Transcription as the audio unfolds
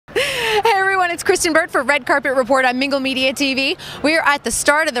it's Kristen Burt for Red Carpet Report on Mingle Media TV. We are at the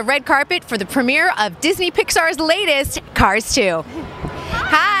start of the red carpet for the premiere of Disney Pixar's latest, Cars 2.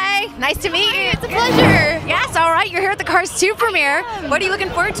 Hi, nice to meet you. It's a pleasure. Yes, all right, you're here at the Cars 2 premiere. What are you looking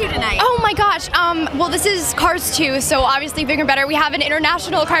forward to tonight? Oh my gosh, well this is Cars 2, so obviously bigger and better. We have an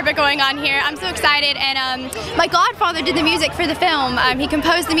international carpet going on here. I'm so excited, and my godfather did the music for the film. He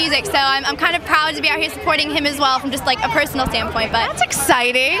composed the music, so I'm kind of proud to be out here supporting him as well from just like a personal standpoint. But that's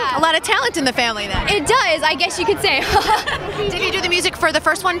exciting. Yeah. A lot of talent in the family then. It does, I guess you could say. Did he do the music for the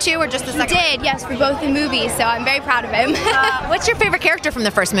first one too, or just the second? He did, yes, for both the movies, so I'm very proud of him. What's your favorite character from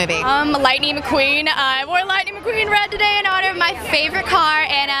the first movie? Lightning McQueen. I wore Lightning McQueen red today in honor of my favorite car,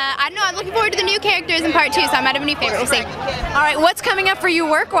 and I don't know, I'm looking forward to the new characters in part 2, so I might have a new favorite, we'll see. All right, what's coming up for you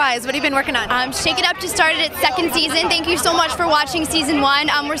work-wise? What have you been working on? Shake It Up just started its second season. Thank you so much for watching season 1.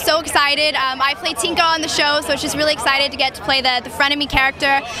 We're so excited. I play Tinker on the show, so it's just really excited to get to play the frenemy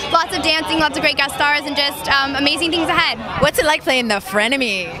character. Lots of dancing, lots of great guest stars, and just amazing things ahead. What's it like playing the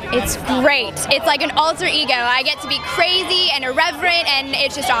frenemy? It's great. It's like an alter ego. I get to be crazy and irreverent, and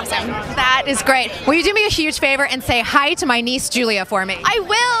it's just awesome. That is great. Will you do me a huge favor and say hi to my niece Julia for me? I will.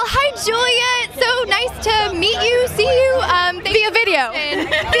 Hi Julia. It's so nice to meet you, see you. Via video.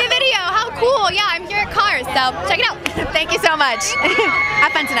 Via video. How cool. Yeah, I'm here at Cars, so check it out. Thank you so much.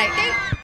 Have fun tonight.